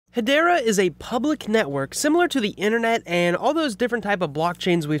Hedera is a public network similar to the internet and all those different type of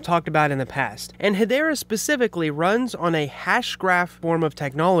blockchains we've talked about in the past. And Hedera specifically runs on a Hashgraph form of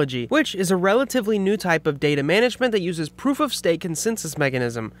technology, which is a relatively new type of data management that uses proof-of-stake consensus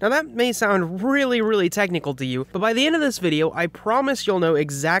mechanism. Now that may sound really technical to you, but by the end of this video, I promise you'll know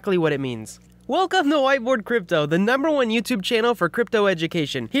exactly what it means. Welcome to Whiteboard Crypto, the #1 YouTube channel for crypto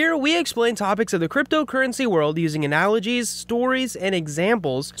education. Here, we explain topics of the cryptocurrency world using analogies, stories, and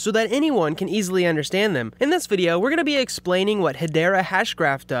examples so that anyone can easily understand them. In this video, we're going to be explaining what Hedera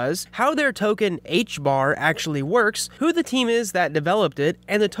Hashgraph does, how their token HBAR actually works, who the team is that developed it,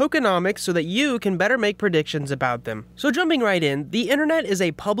 and the tokenomics so that you can better make predictions about them. So jumping right in, the internet is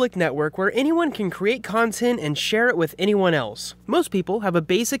a public network where anyone can create content and share it with anyone else. Most people have a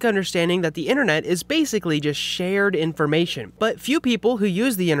basic understanding that the internet is basically just shared information, but few people who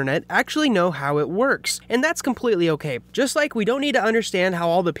use the internet actually know how it works, and that's completely okay. Just like we don't need to understand how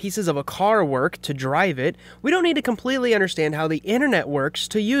all the pieces of a car work to drive it, we don't need to completely understand how the internet works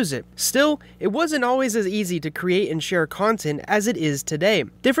to use it. Still, it wasn't always as easy to create and share content as it is today.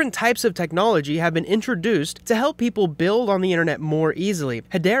 Different types of technology have been introduced to help people build on the internet more easily.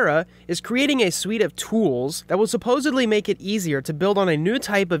 Hedera is creating a suite of tools that will supposedly make it easier to build on a new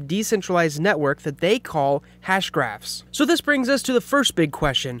type of decentralized network that they call hashgraphs. So this brings us to the first big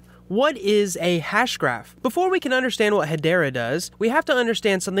question. What is a hashgraph? Before we can understand what Hedera does, we have to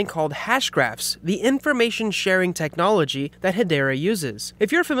understand something called hashgraphs, the information sharing technology that Hedera uses.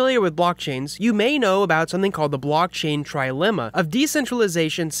 If you're familiar with blockchains, you may know about something called the blockchain trilemma of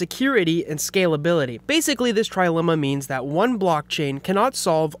decentralization, security, and scalability. Basically, this trilemma means that one blockchain cannot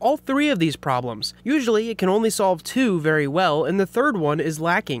solve all three of these problems. Usually, it can only solve two very well, and the third one is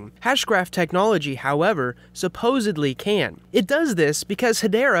lacking. Hashgraph technology, however, supposedly can. It does this because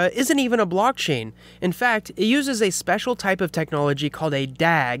Hedera isn't even a blockchain. In fact, it uses a special type of technology called a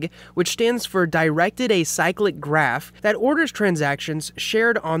DAG, which stands for Directed Acyclic Graph, that orders transactions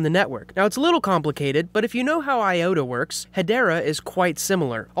shared on the network. Now, it's a little complicated, but if you know how IOTA works, Hedera is quite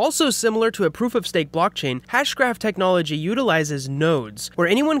similar. Also similar to a proof-of-stake blockchain, Hashgraph technology utilizes nodes, where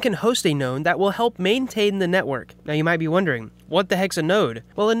anyone can host a node that will help maintain the network. Now, you might be wondering, what the heck's a node?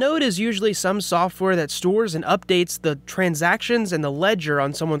 Well, a node is usually some software that stores and updates the transactions and the ledger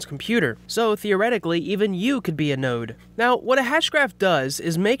on someone's computer. So theoretically, even you could be a node. Now, what a hashgraph does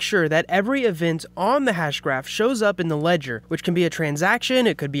is make sure that every event on the hashgraph shows up in the ledger, which can be a transaction,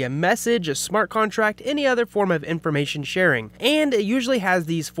 it could be a message, a smart contract, any other form of information sharing. And it usually has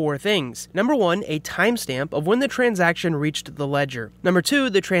these four things. Number one, a timestamp of when the transaction reached the ledger. Number two,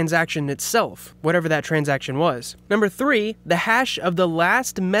 the transaction itself, whatever that transaction was. Number three, the hash of the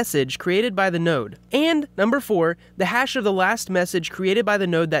last message created by the node. And number four, the hash of the last message created by the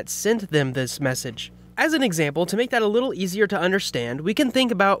node that sent them this message. As an example, to make that a little easier to understand, we can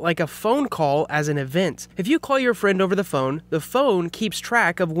think about like a phone call as an event. If you call your friend over the phone keeps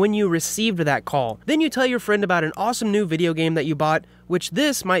track of when you received that call. Then you tell your friend about an awesome new video game that you bought, which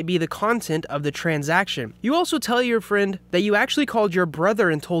this might be the content of the transaction. You also tell your friend that you actually called your brother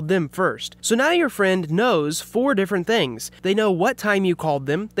and told them first. So now your friend knows four different things. They know what time you called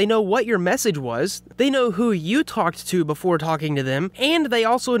them, they know what your message was, they know who you talked to before talking to them, and they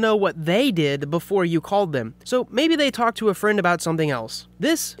also know what they did before you called them. So maybe they talked to a friend about something else.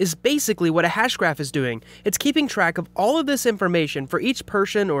 This is basically what a hashgraph is doing. It's keeping track of all of this information for each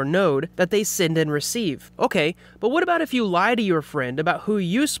person or node that they send and receive. Okay, but what about if you lie to your friend about who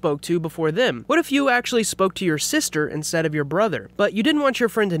you spoke to before them? What if you actually spoke to your sister instead of your brother, but you didn't want your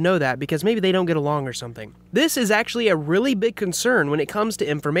friend to know that because maybe they don't get along or something? This is actually a really big concern when it comes to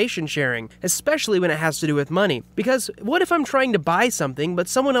information sharing, especially when it has to do with money. Because what if I'm trying to buy something, but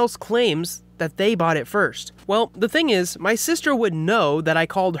someone else claims that they bought it first? Well, the thing is, my sister would know that I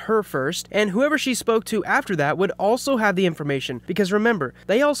called her first, and whoever she spoke to after that would also have the information, because remember,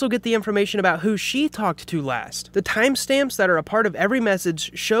 they also get the information about who she talked to last. The timestamps that are a part of every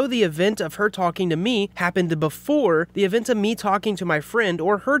message show the event of her talking to me happened before the event of me talking to my friend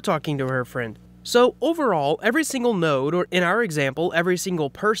or her talking to her friend. So overall, every single node, or in our example, every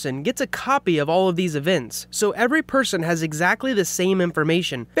single person, gets a copy of all of these events. So every person has exactly the same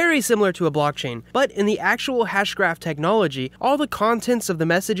information, very similar to a blockchain. But in the actual hashgraph technology, all the contents of the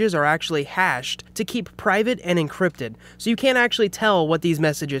messages are actually hashed to keep private and encrypted. So you can't actually tell what these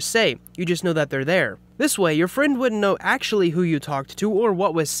messages say, you just know that they're there. This way, your friend wouldn't know actually who you talked to or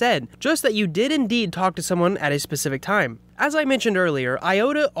what was said, just that you did indeed talk to someone at a specific time. As I mentioned earlier,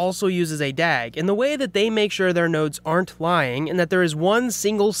 IOTA also uses a DAG, and the way that they make sure their nodes aren't lying and that there is one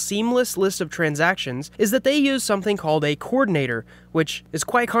single seamless list of transactions is that they use something called a coordinator, which is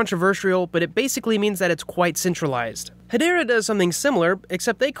quite controversial, but it basically means that it's quite centralized. Hedera does something similar,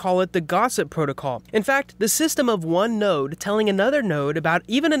 except they call it the gossip protocol. In fact, the system of one node telling another node about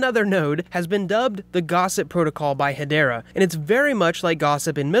even another node has been dubbed the gossip protocol by Hedera, and it's very much like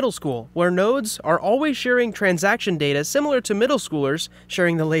gossip in middle school, where nodes are always sharing transaction data similar to middle schoolers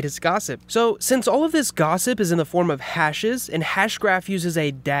sharing the latest gossip. So, since all of this gossip is in the form of hashes, and Hashgraph uses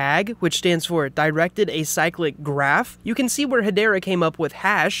a DAG, which stands for Directed Acyclic Graph, you can see where Hedera came up with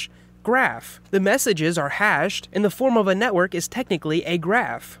hash, graph. The messages are hashed, and the form of a network is technically a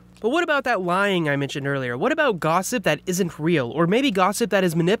graph. But what about that lying I mentioned earlier? What about gossip that isn't real, or maybe gossip that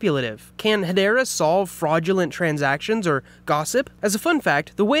is manipulative? Can Hedera solve fraudulent transactions or gossip? As a fun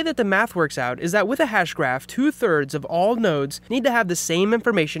fact, the way that the math works out is that with a hash graph, 2/3 of all nodes need to have the same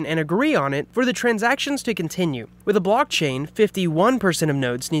information and agree on it for the transactions to continue. With a blockchain, 51% of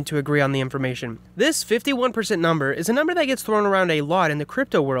nodes need to agree on the information. This 51% number is a number that gets thrown around a lot in the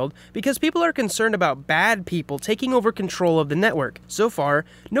crypto world because people are concerned about bad people taking over control of the network. So far,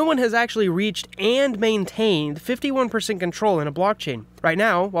 no one has actually reached and maintained 51% control in a blockchain. Right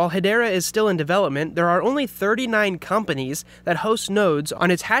now, while Hedera is still in development, there are only 39 companies that host nodes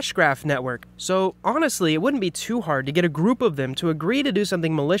on its Hashgraph network. So honestly, it wouldn't be too hard to get a group of them to agree to do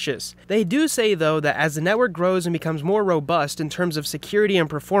something malicious. They do say though that as the network grows and becomes more robust in terms of security and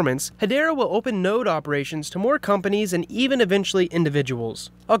performance, Hedera will open node operations to more companies and even eventually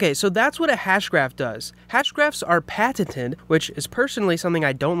individuals. Okay, so that's what a hashgraph does. Hashgraphs are patented, which is personally something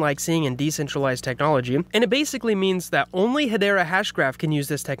I don't like seeing in decentralized technology, and it basically means that only Hedera Hashgraph can use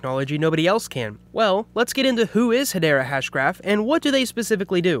this technology, nobody else can. Well, let's get into who is Hedera Hashgraph and what do they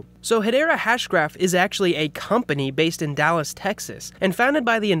specifically do. So Hedera Hashgraph is actually a company based in Dallas, Texas, and founded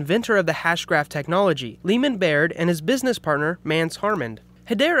by the inventor of the Hashgraph technology, Lehman Baird, and his business partner, Mance Harmon.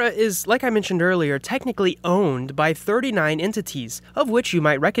 Hedera is, like I mentioned earlier, technically owned by 39 entities, of which you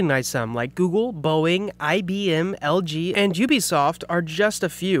might recognize some, like Google, Boeing, IBM, LG, and Ubisoft are just a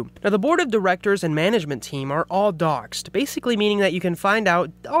few. Now, the board of directors and management team are all doxed, basically meaning that you can find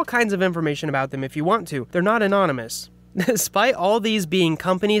out all kinds of information about them if you want to. They're not anonymous. Despite all these being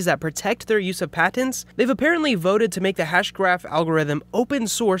companies that protect their use of patents, they've apparently voted to make the Hashgraph algorithm open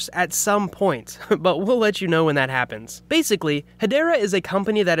source at some point, but we'll let you know when that happens. Basically, Hedera is a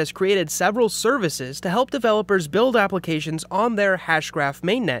company that has created several services to help developers build applications on their Hashgraph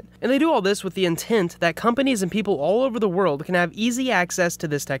mainnet, and they do all this with the intent that companies and people all over the world can have easy access to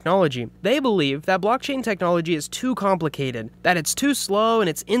this technology. They believe that blockchain technology is too complicated, that it's too slow and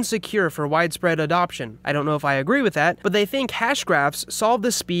it's insecure for widespread adoption. I don't know if I agree with that, but they think hashgraphs solve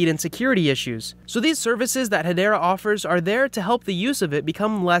the speed and security issues. So these services that Hedera offers are there to help the use of it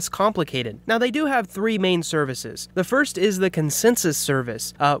become less complicated. Now they do have three main services. The first is the consensus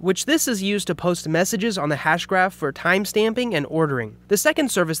service, which this is used to post messages on the hashgraph for timestamping and ordering. The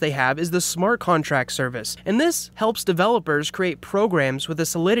second service they have is the smart contract service, and this helps developers create programs with a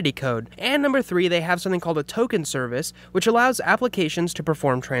Solidity code. And number three, they have something called a token service, which allows applications to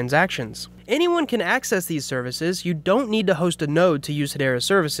perform transactions. Anyone can access these services. You don't need to host a node to use Hedera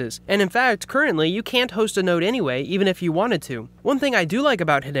services. And in fact, currently, you can't host a node anyway, even if you wanted to. One thing I do like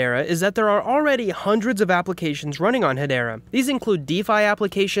about Hedera is that there are already hundreds of applications running on Hedera. These include DeFi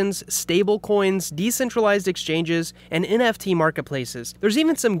applications, stablecoins, decentralized exchanges, and NFT marketplaces. There's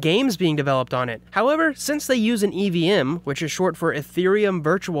even some games being developed on it. However, since they use an EVM, which is short for Ethereum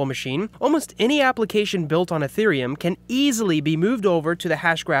Virtual Machine, almost any application built on Ethereum can easily be moved over to the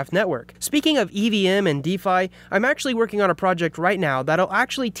Hashgraph network. Speaking of EVM and DeFi, I'm actually working on a project right now that'll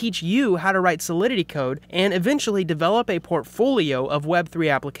actually teach you how to write Solidity code and eventually develop a portfolio of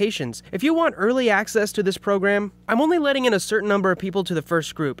Web3 applications. If you want early access to this program, I'm only letting in a certain number of people to the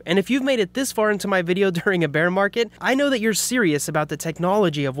first group, and if you've made it this far into my video during a bear market, I know that you're serious about the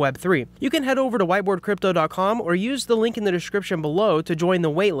technology of Web3. You can head over to whiteboardcrypto.com or use the link in the description below to join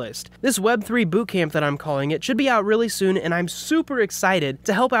the waitlist. This Web3 bootcamp that I'm calling it should be out really soon, and I'm super excited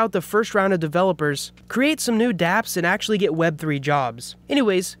to help out the first round of developers create some new dApps and actually get Web3 jobs.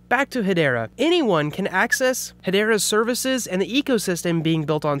 Anyways, back to Hedera. Anyone can access Hedera's services and the ecosystem being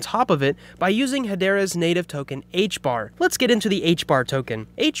built on top of it by using Hedera's native token HBAR. Let's get into the HBAR token.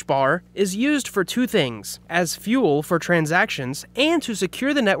 HBAR is used for two things: as fuel for transactions and to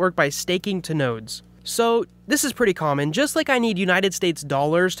secure the network by staking to nodes. So this is pretty common. Just like I need United States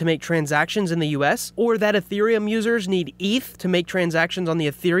dollars to make transactions in the US, or that Ethereum users need ETH to make transactions on the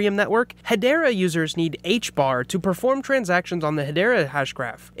Ethereum network, Hedera users need HBAR to perform transactions on the Hedera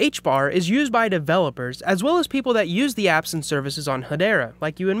hashgraph. HBAR is used by developers as well as people that use the apps and services on Hedera,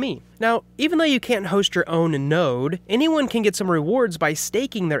 like you and me. Now, even though you can't host your own node, anyone can get some rewards by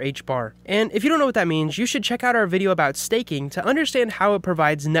staking their HBAR. And if you don't know what that means, you should check out our video about staking to understand how it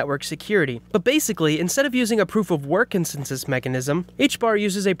provides network security. But basically, instead of using a proof-of-work consensus mechanism, HBAR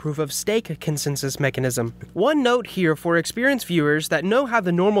uses a proof-of-stake consensus mechanism. One note here for experienced viewers that know how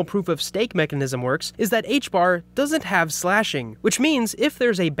the normal proof-of-stake mechanism works is that HBAR doesn't have slashing, which means if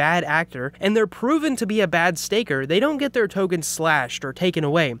there's a bad actor and they're proven to be a bad staker, they don't get their tokens slashed or taken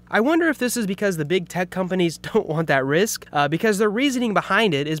away. I wonder if this is because the big tech companies don't want that risk, because their reasoning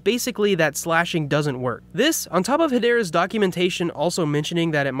behind it is basically that slashing doesn't work. This, on top of Hedera's documentation also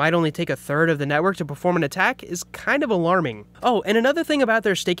mentioning that it might only take a third of the network to perform an attack, is kind of alarming. Oh, and another thing about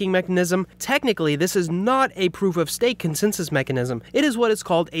their staking mechanism, technically this is not a proof-of-stake consensus mechanism. It is what is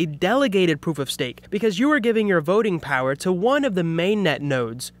called a delegated proof-of-stake, because you are giving your voting power to one of the mainnet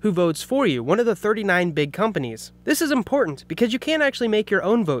nodes who votes for you, one of the 39 big companies. This is important because you can't actually make your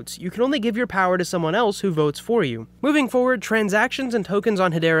own votes. You can only give your power to someone else who votes for you. Moving forward, transactions and tokens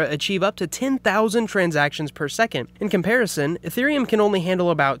on Hedera achieve up to 10,000 transactions per second. In comparison, Ethereum can only handle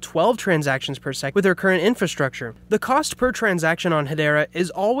about 12 transactions per second with their current infrastructure. The cost per transaction on Hedera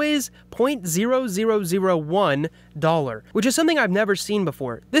is always $0.0001, which is something I've never seen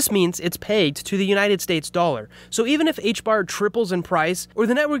before. This means it's pegged to the United States dollar. So even if HBAR triples in price or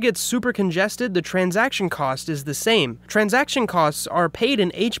the network gets super congested, the transaction cost is the same. Transaction costs are paid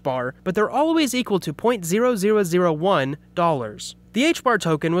in HBAR, but they're always equal to $0.0001. The HBAR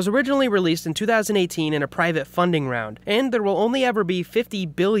token was originally released in 2018 in a private funding round, and there will only ever be 50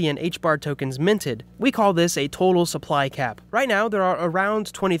 billion HBAR tokens minted. We call this a total supply cap. Right now, there are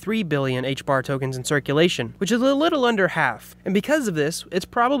around 23 billion HBAR tokens in circulation, which is a little under half, and because of this, it's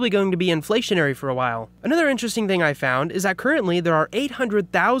probably going to be inflationary for a while. Another interesting thing I found is that currently there are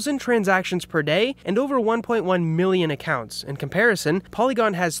 800,000 transactions per day and over 1.1 million accounts. In comparison,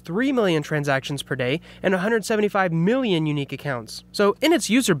 Polygon has 3 million transactions per day and 175 million unique accounts. So in its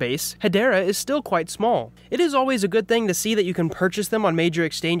user base, Hedera is still quite small. It is always a good thing to see that you can purchase them on major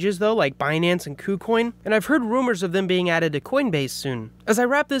exchanges though, like Binance and KuCoin, and I've heard rumors of them being added to Coinbase soon. As I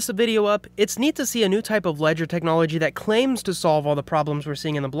wrap this video up, it's neat to see a new type of ledger technology that claims to solve all the problems we're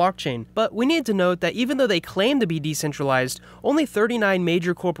seeing in the blockchain, but we need to note that even though they claim to be decentralized, only 39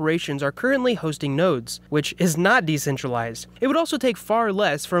 major corporations are currently hosting nodes, which is not decentralized. It would also take far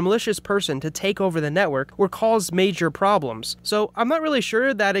less for a malicious person to take over the network or cause major problems. So I'm not really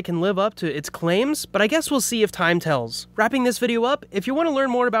sure that it can live up to its claims, but I guess we'll see if time tells. Wrapping this video up, if you want to learn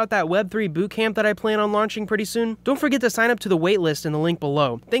more about that Web3 bootcamp that I plan on launching pretty soon, don't forget to sign up to the waitlist in the link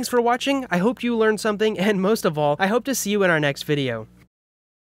below. Thanks for watching, I hope you learned something, and most of all, I hope to see you in our next video.